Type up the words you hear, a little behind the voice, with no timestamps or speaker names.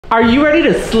Are you ready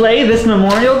to slay this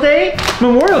Memorial Day?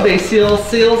 Memorial Day sales.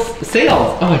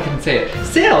 Oh, I couldn't say it.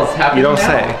 Sales happen You don't now.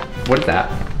 say. What is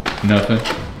that? Nothing.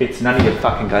 It's none of your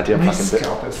fucking goddamn My fucking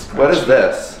scalp is business. What is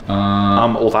this?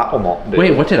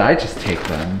 Wait, what did I just take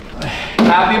then?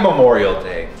 Happy Memorial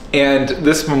Day. And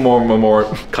this This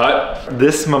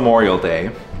Memorial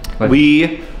Day,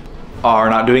 we are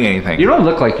not doing anything. You don't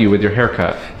look like you with your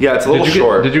haircut. Yeah, it's a little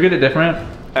short. Did you get it different?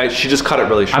 She just cut it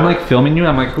really short. I'm like filming you.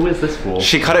 I'm like, who is this fool?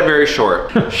 She cut it very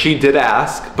short. She did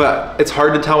ask, but it's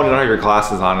hard to tell when you don't have your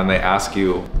glasses on and they ask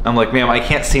you. I'm like, ma'am, I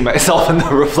can't see myself in the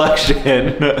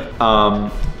reflection.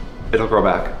 It'll grow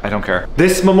back. I don't care.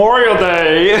 This Memorial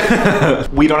Day,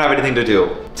 we don't have anything to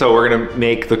do. So we're gonna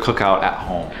make the cookout at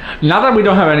home. Not that we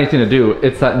don't have anything to do,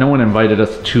 it's that no one invited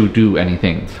us to do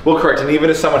anything. Well, correct, and even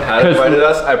if someone had invited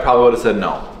us, I probably would have said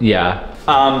no. Yeah.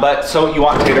 But so you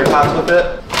want tater tots with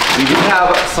it? We do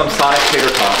have some Sonic tater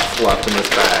tots left in this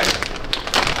bag.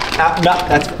 No,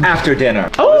 that's after dinner.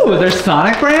 Oh, there's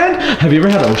Sonic brand? Have you ever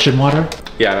had ocean water?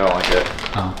 Yeah, I don't like it.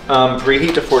 Oh.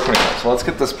 Preheat to 425. So let's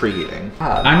get this preheating.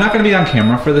 I'm not gonna be on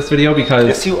camera for this video because...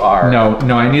 Yes, you are. No,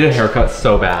 I need a haircut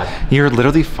so bad. You're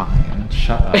literally fine.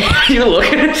 Shut up. You look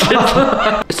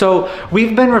at it. So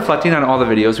we've been reflecting on all the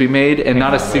videos we made and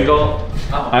not a single...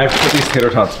 Oh. I have to put these tater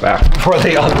tots back before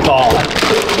they unfall.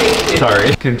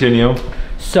 Sorry. Continue.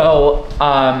 So,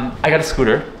 I got a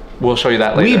scooter. We'll show you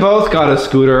that later. We both got a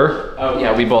scooter. Oh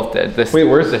yeah, we both did. Wait,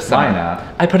 where's this sign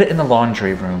at? I put it in the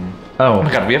laundry room. Oh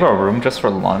my god, we have a room just for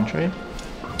laundry?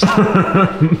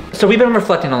 So we've been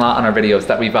reflecting a lot on our videos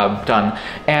that we've done,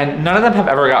 and none of them have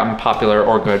ever gotten popular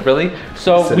or good, really.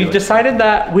 So we've decided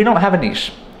that we don't have a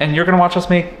niche, and you're gonna watch us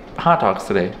make hot dogs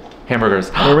today.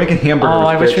 Hamburgers. We're making hamburgers. Oh,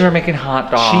 I wish we were making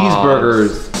hot dogs.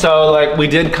 Cheeseburgers. So like we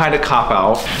did kind of cop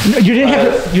out. No, you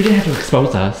didn't have to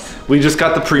expose us. We just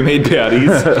got the pre-made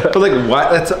patties. But like what?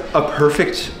 That's a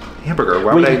perfect hamburger.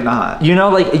 Why would I not? You know,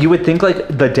 like you would think like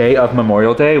the day of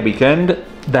Memorial Day weekend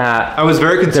that I was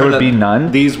very concerned there would be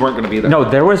none. These weren't going to be there. No,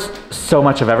 there was so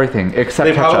much of everything except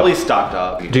they ketchup. probably stocked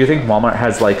up. Do you think Walmart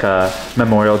has like a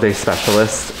Memorial Day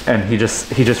specialist and he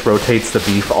just rotates the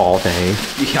beef all day?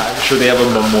 Yeah, I'm sure they have a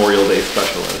Memorial Day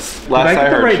specialist. Last I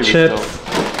heard, the right chips?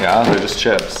 Yeah, they're just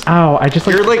chips. Oh, I just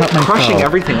You're like cut crushing myself.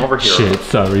 everything over here. Shit,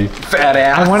 sorry. Fat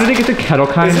ass. I wanted to get the kettle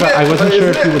kind, but I wasn't sure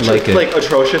if you would like it. Like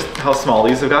atrocious how small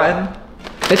these have gotten.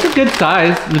 It's a good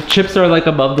size. The chips are like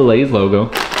above the Lay's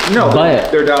logo. No,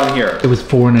 but they're down here. It was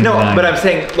 $4.99. No, but I'm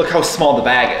saying, look how small the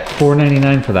bag is.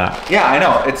 $4.99 for that. Yeah, I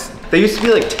know. They used to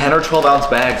be like 10 or 12 ounce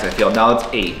bags, I feel. Now it's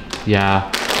 8.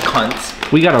 Yeah. Cunts.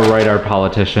 We gotta write our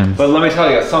politicians. But let me tell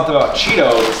you something about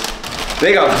Cheetos.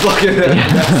 They got a fucking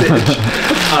message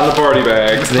on the party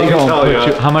bags.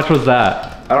 How much was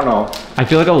that? I don't know. I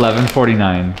feel like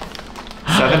 $11.49.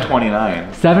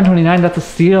 $7.29. $7.29, that's a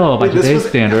steal by today's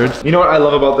standards. You know what I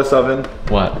love about this oven?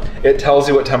 What? It tells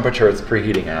you what temperature it's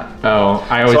preheating at. Oh,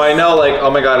 So I know like, oh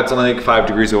my god, it's only like 5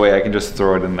 degrees away, I can just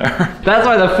throw it in there. That's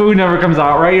why the food never comes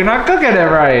out right, you're not cooking it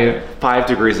right. 5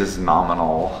 degrees is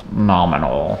nominal.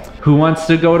 Nominal. Who wants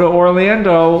to go to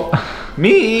Orlando?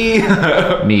 Me!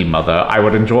 Me, mother. I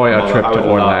would enjoy a trip to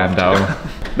Orlando.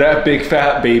 That big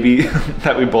fat baby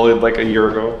that we bullied like a year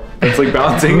ago. It's like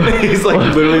bouncing. He's like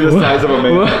literally the size of a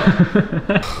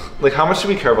man. Like how much do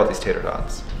we care about these tater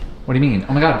tots? What do you mean?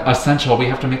 Oh my god, essential. We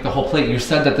have to make the whole plate. You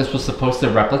said that this was supposed to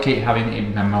replicate having a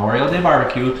Memorial Day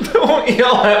barbecue. Don't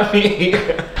yell at me.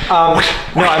 No,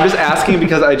 I'm just asking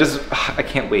because I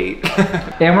can't wait.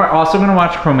 And we're also gonna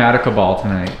watch Chromatica Ball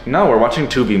tonight. No, we're watching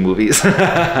Tubi movies.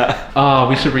 Oh,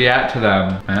 we should react to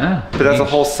them. But that's a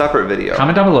whole separate video.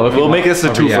 Comment down below if we'll make this a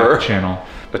twofer channel.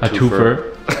 A twofer.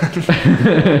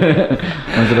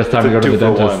 When's the best time to go to the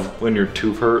dentist? When your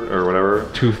tooth hurt or whatever.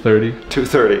 2:30.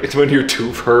 2:30. It's when your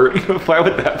tooth hurt. Why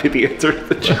would that be the answer to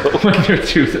the joke? When your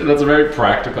tooth. That's very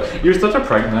practical. You're such a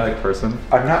pragmatic person.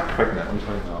 I'm not pregnant. I'm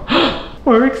talking about.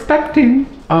 We're expecting.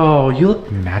 Oh, you look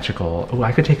magical. Oh,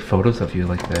 I could take photos of you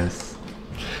like this.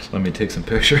 Let me take some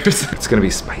pictures. It's gonna be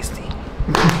spicy.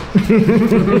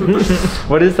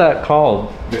 What is that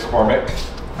called? McCormick.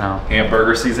 Oh.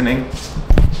 Hamburger seasoning.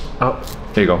 Oh.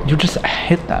 There you go. You just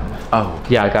hit them. Oh.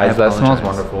 Yeah, guys, that smells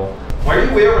wonderful. Why are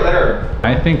you way over there?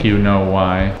 I think you know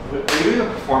why. Are you doing a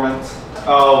performance?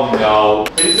 Oh no.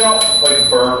 Please don't like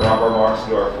burn rubber marks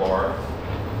to our floor.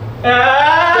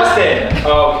 Justin!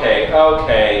 Okay,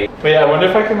 okay. Wait, I wonder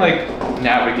if I can like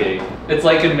navigate. It's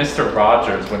like in Mr.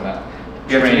 Rogers when that.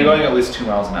 You're going at least 2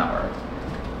 miles an hour.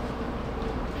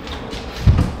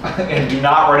 And do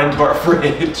not run into our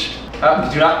fridge.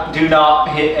 Do not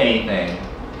hit anything.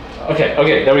 Okay,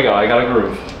 there we go. I got a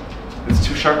groove. It's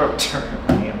too sharp of a turn.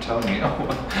 I'm telling you.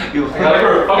 You look I got the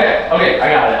groove. Okay,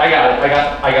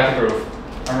 I got the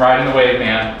groove. I'm riding the wave,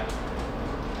 man.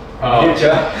 Oh.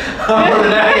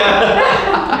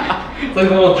 It's like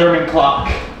a little German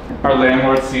clock. Our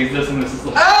landlord sees this and this is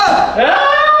like,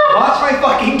 Watch my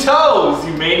fucking toes,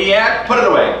 you maniac! Put it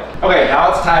away. Okay, now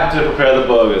it's time to prepare the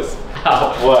burgers.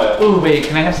 Ow. What? Ooh, wait,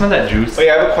 can I have some of that juice? Wait,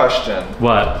 I have a question.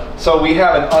 What? So we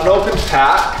have an unopened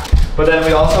pack, but then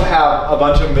we also have a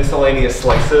bunch of miscellaneous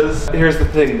slices. Here's the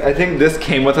thing, I think this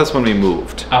came with us when we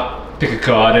moved. I'll pick a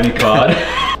cod, any cod.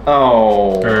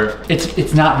 Oh. Or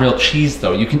it's not real cheese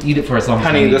though. You can eat it for as long as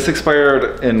Honey, you need. this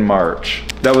expired in March.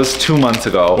 That was 2 months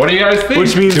ago. What do you guys think?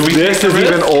 Which means this is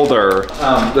even risk? older.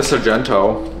 The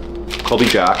Sargento, Colby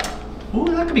Jack. Ooh,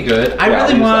 that could be good. I Yeah,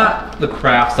 really use want the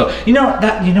craft though. You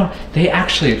know, they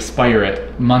actually expire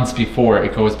it months before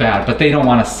it goes bad, but they don't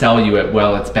want to sell you it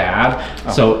while it's bad.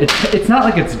 Oh. So it's not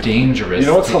like it's dangerous. You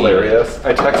know what's to eat. hilarious?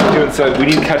 I texted you and said, we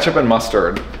need ketchup and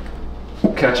mustard.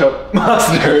 Ketchup,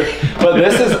 mustard. But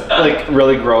this is like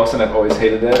really gross and I've always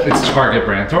hated it. It's Target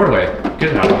brand. Throw it away. Get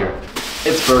it out of here.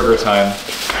 It's burger time.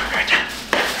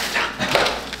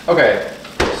 Okay,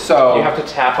 so You have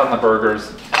to tap on the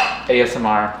burgers.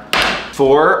 ASMR.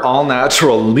 4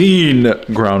 all-natural lean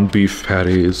ground beef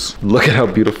patties. Look at how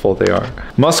beautiful they are.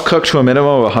 Must cook to a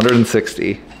minimum of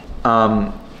 160. We don't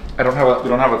have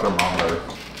a thermometer.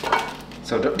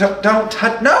 So don't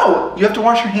touch. No, you have to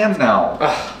wash your hands now.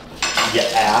 Ugh. You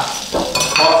ass.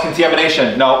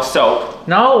 Cross-contamination. No, soap.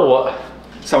 No.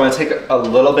 So I'm gonna take a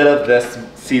little bit of this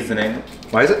seasoning.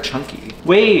 Why is it chunky?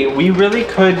 Wait, we really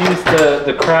could use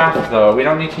the craft though. We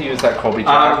don't need to use that Colby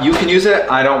Jack. You can use it.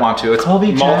 I don't want to. It's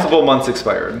Colby Jack. multiple months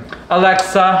expired.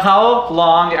 Alexa, how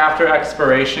long after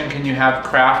expiration can you have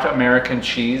Kraft American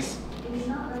cheese? It is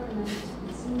not recommended to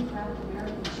consume Kraft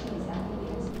American cheese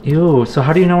after the Ew, so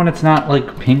how do you know when it's not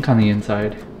like pink on the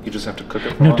inside? You just have to cook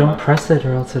it for No, long don't enough. press it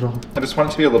or else it'll... I just want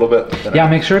it to be a little bit thinner. Yeah,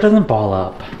 make sure it doesn't ball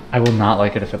up. I will not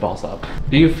like it if it balls up.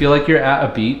 Do you feel like you're at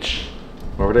a beach?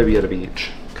 Where would I be at a beach?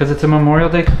 Because it's a Memorial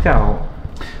Day cookout.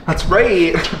 That's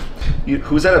right.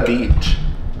 Who's at a beach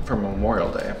for Memorial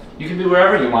Day? You can be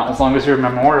wherever you want as long as you're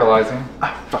memorializing.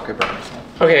 Ah, fuck, I burned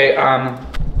myself. Okay,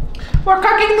 we're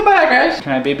cooking the burgers.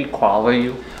 Can I baby koala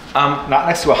you? Not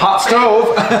next to a hot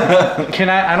stove. Can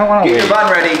I don't want to Get wait. your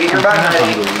bun ready. Get your bun I'm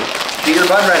ready. hungry. Get your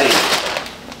bun ready.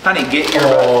 Honey, get your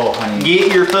Oh, honey.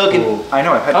 Get your fucking. Ooh. I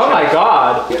know. I've had. Oh my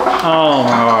god. Oh my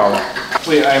god.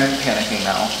 Wait, I'm panicking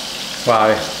now.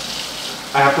 Why?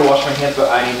 I have to wash my hands, but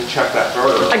I need to check that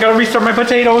burger. I gotta restart my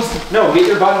potatoes. No, get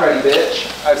your bun ready, bitch.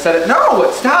 I've said it.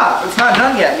 No, stop. It's not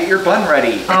done yet. Get your bun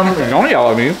ready. Don't yell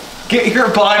at me. Get your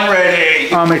bun ready.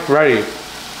 It's ready.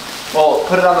 Well,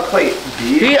 put it on the plate.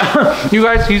 Beef. You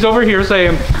guys, he's over here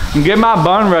saying, get my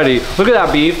bun ready. Look at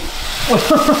that beef.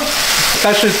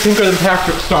 That shit's pinker than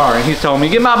Patrick Star, and he's telling me,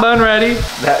 get my bun ready.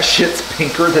 That shit's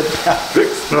pinker than Patrick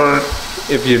Star.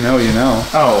 If you know, you know.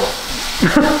 Oh.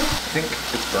 I think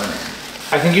it's burning.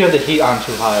 I think you have the heat on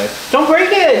too high. Don't break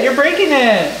it! You're breaking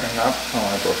it! Enough? Oh,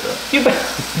 I broke it. You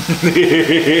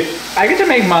I get to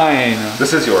make mine.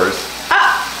 This is yours.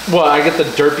 What, I get the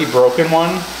derpy broken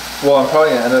one? Well, I'm probably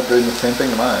gonna end up doing the same thing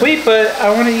to mine. Wait, but I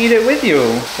want to eat it with you.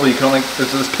 Well, you can only,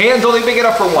 this pan's only big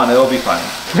enough for one. It'll be fine.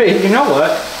 Wait, you know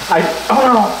what?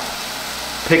 Oh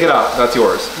Pick it up. That's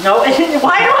yours. no. No,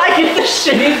 why do I get the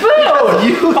shitty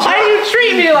food? Why do you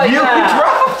treat me like You that?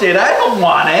 dropped it. I don't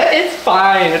want it. It's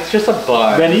fine, it's just a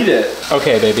bun. Then eat it.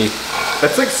 Okay, baby.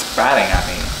 That's like spatting at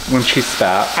me. When she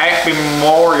spat. Happy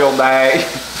Memorial Day.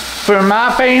 From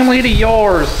my family to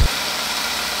yours.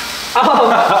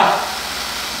 Oh,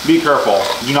 Be careful.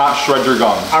 Do not shred your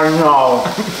gums. I know.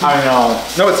 I know.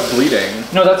 No, it's bleeding.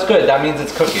 No, that's good. That means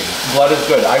it's cooking. Blood is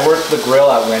good. I worked the grill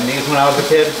at Wendy's when I was a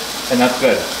kid, and that's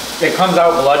good. It comes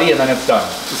out bloody and then it's done.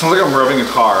 It sounds like I'm rubbing a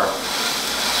car.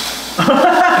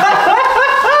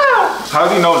 How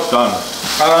do you know it's done?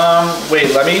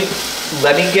 Wait, let me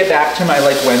get back to my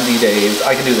like Wendy days.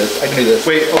 I can do this. I can do this.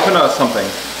 Wait, open something.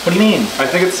 What do you mean? I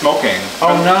think it's smoking.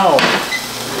 Oh no.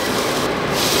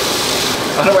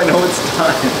 How do I know it's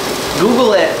done?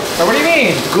 Google it. Or what do you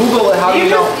mean? Google it. How do you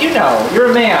know? You know. You're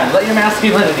a man. Let your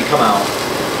masculinity come out.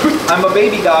 I'm a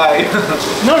baby guy.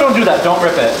 No, don't do that. Don't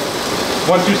rip it.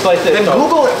 Once you slice it, Then so-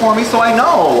 Google it for me so I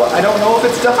know. I don't know if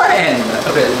it's done.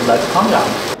 Okay, let's calm down.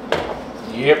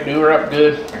 Yep, do her up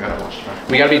good. I gotta wash my.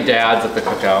 We gotta be dads at the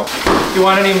cookout. You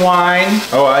want any wine?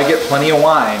 Oh, I get plenty of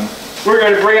wine. We're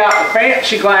gonna bring out the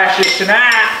fancy glasses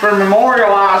tonight for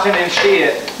memorializing and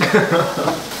shit.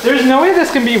 There's no way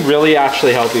this can be really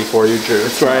actually healthy for you, Drew.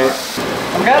 That's right.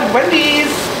 Oh my god,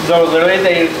 Wendy's! So literally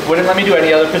they wouldn't let me do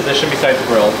any other position besides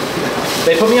grill.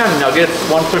 They put me on nuggets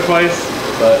once or twice,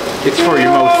 but it's for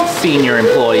your most senior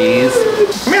employees.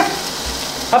 Come here,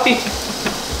 puppy.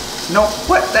 No,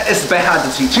 what? That is bad to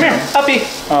teach Come him. here, puppy.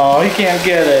 Oh, he can't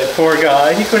get it. Poor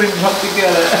guy. He couldn't help to get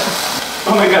it.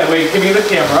 Oh my God, wait, give me the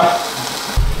camera.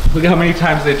 Look how many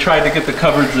times they tried to get the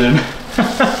cupboards in.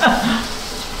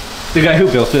 The guy who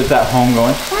built it is at home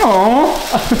going, oh,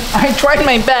 I tried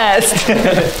my best.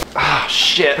 Ah,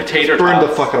 shit. Potato Burned the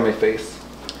tops. fuck out of my face.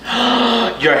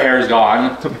 Your hair is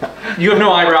gone. You have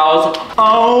no eyebrows.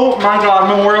 Oh my God,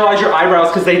 memorialize your eyebrows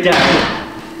because they dead.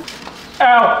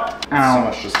 Ow. Ow. So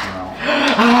much just came out.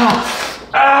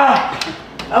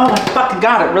 Oh my fucking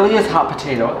God, it really is hot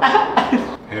potato.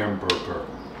 Hamburger.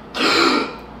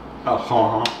 If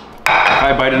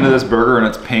I bite into this burger and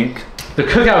it's pink. The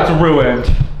cookout's ruined.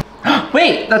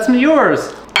 Wait, that's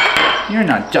yours. You're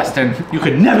not Justin. You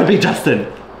could never be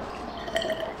Justin.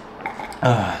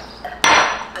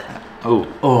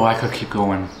 Oh, I could keep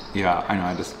going. Yeah, I know,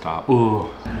 I just stopped. Ooh.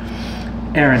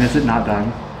 Aaron, is it not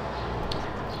done?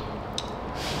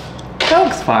 That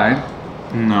looks fine.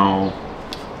 No.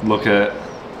 Look at.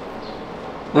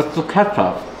 Let's look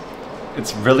ketchup.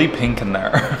 It's really pink in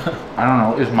there. I don't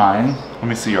know, is mine? Let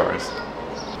me see yours.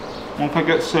 What if I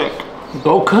get sick?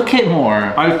 Go cook it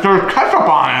more. There's ketchup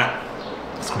on it.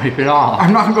 Scrape it off.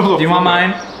 I'm not gonna. Do you want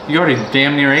mine? You already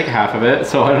damn near ate half of it,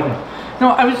 so I don't.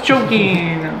 No, I was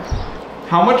joking.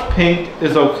 How much pink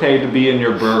is okay to be in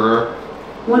your burger?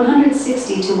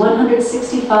 160 to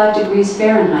 165 degrees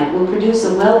Fahrenheit will produce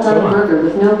a well-done burger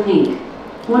with no pink.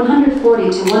 140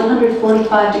 to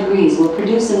 145 degrees will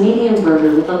produce a medium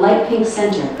burger with a light pink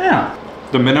center. Yeah.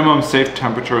 The minimum safe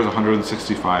temperature is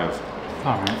 165.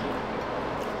 All right.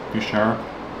 You sure?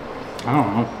 I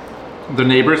don't know. The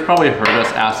neighbors probably heard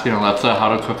us asking Alexa how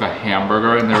to cook a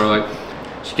hamburger, and they were like,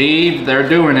 Steve, they're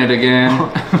doing it again.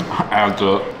 Adds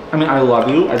up. I mean, I love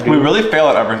you. I do. We really fail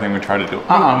at everything we try to do.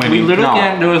 We literally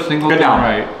can't do a single Good thing down.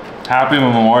 right. Happy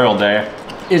Memorial Day.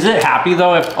 Is it happy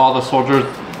though if all the soldiers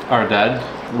are dead?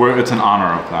 It's in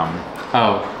honor of them.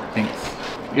 Oh, thanks.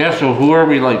 Yeah, so who are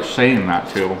we like saying that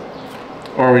to?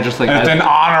 Or are we just like... It's in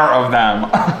honor of them.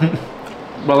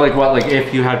 But like what, like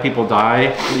if you had people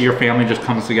die, your family just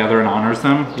comes together and honors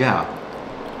them? Yeah.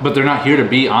 But they're not here to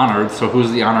be honored, so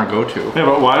who's the honor go to? Yeah,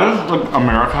 but why does like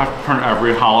America have to turn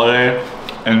every holiday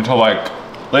into like,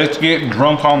 let's get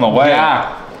drunk on the way?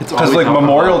 Yeah. Because like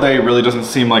Memorial Day really doesn't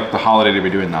seem like the holiday to be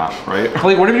doing that, right?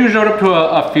 Like what if you showed up to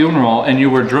a funeral and you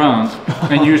were drunk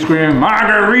and you screamed,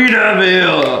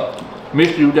 Margaritaville!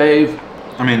 Miss you, Dave.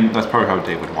 I mean, that's probably how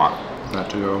Dave would want that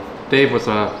to go. Dave was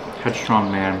a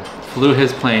headstrong man. Flew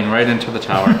his plane right into the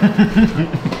tower.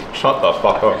 Shut the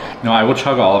fuck up. No, I will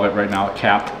chug all of it right now,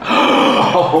 capped.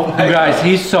 Oh my You guys,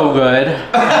 he's so good.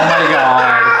 Oh my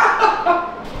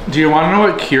God. Do you want to know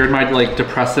what cured my like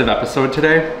depressive episode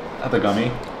today? The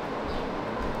gummy.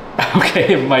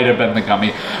 Okay, it might have been the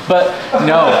gummy, but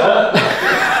no.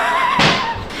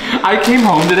 I came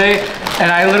home today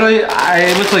and I was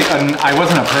like, I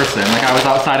wasn't a person, like I was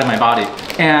outside of my body.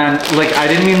 And like, I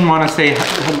didn't even want to say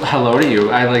hello to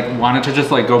you. I like wanted to just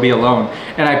like go be alone.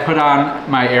 And I put on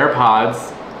my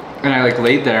AirPods and I like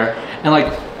laid there and like,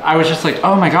 I was just like,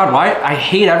 oh my God, why? I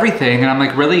hate everything. And I'm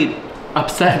like really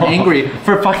upset and angry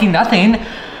for fucking nothing.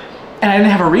 And I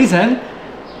didn't have a reason.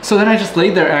 So then I just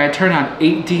laid there and I turned on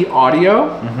 8D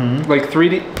audio, like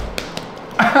 3D.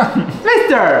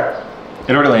 Mister!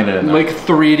 It already landed in there. Like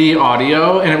 3D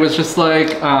audio, and it was just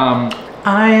like,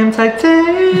 I am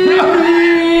titanium. Is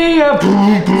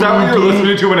that what you were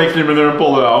listening to when I came in there and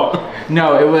pulled it out?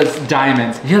 No, it was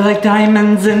diamonds. You're like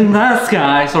diamonds in the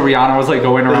sky. So Rihanna was like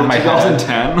going around my head.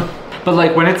 2010? But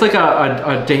like when it's like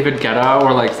a David Guetta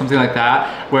or like something like that,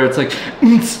 where it's like,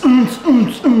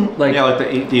 like yeah, like the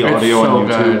 8D it's audio so on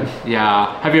YouTube. good.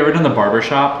 Yeah. Have you ever done the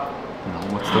barbershop? No,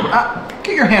 what's the...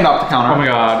 get your hand off the counter. Oh my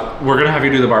God, we're gonna have you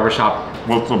do the barbershop.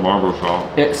 What's the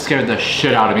barbershop? It scared the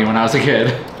shit out of me when I was a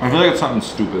kid. I feel like it's something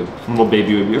stupid. A little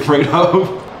baby would be afraid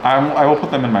of. I will put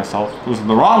them in myself. Those are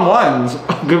the wrong ones.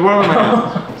 Good one,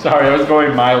 man. Sorry, I was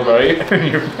going mild, right?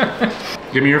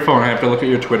 Give me your phone. I have to look at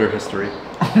your Twitter history.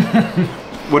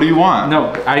 What do you want?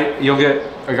 No, I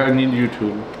need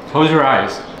YouTube. Close your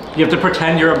eyes. You have to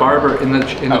pretend you're a barber in the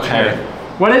chair.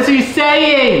 What is he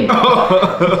saying?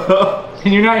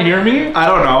 Can you not hear me? I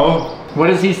don't know. What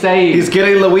is he saying? He's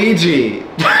getting Luigi.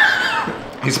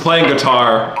 He's playing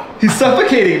guitar. He's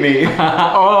suffocating me.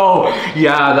 Oh,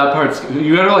 yeah, that part's,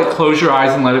 you gotta like close your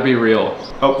eyes and let it be real.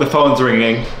 Oh, the phone's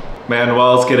ringing.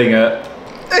 Manuel's getting it.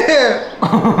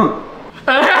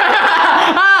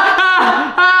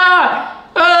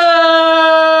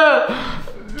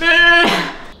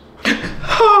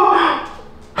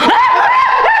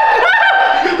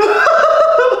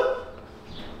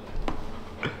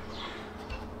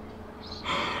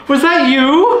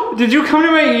 Did you come to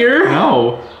my ear?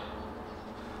 No.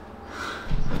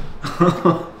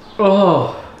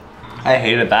 Oh. I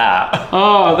hated that.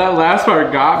 Oh, that last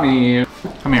part got me.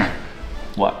 Come here.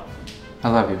 What? I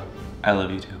love you. I love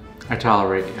you too. I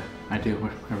tolerate you. I do.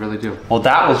 I really do. Well,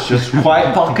 that was just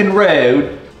quite fucking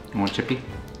rude. You want chippy?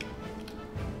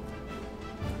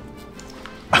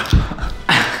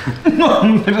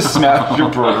 I'm gonna smash your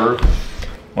burger.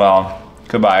 Well,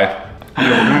 goodbye. Okay,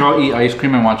 we're gonna go eat ice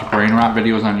cream and watch brain rot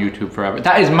videos on YouTube forever.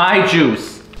 That is my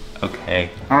juice. Okay.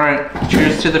 All right.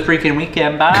 Cheers to the freaking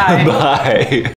weekend. Bye. Bye.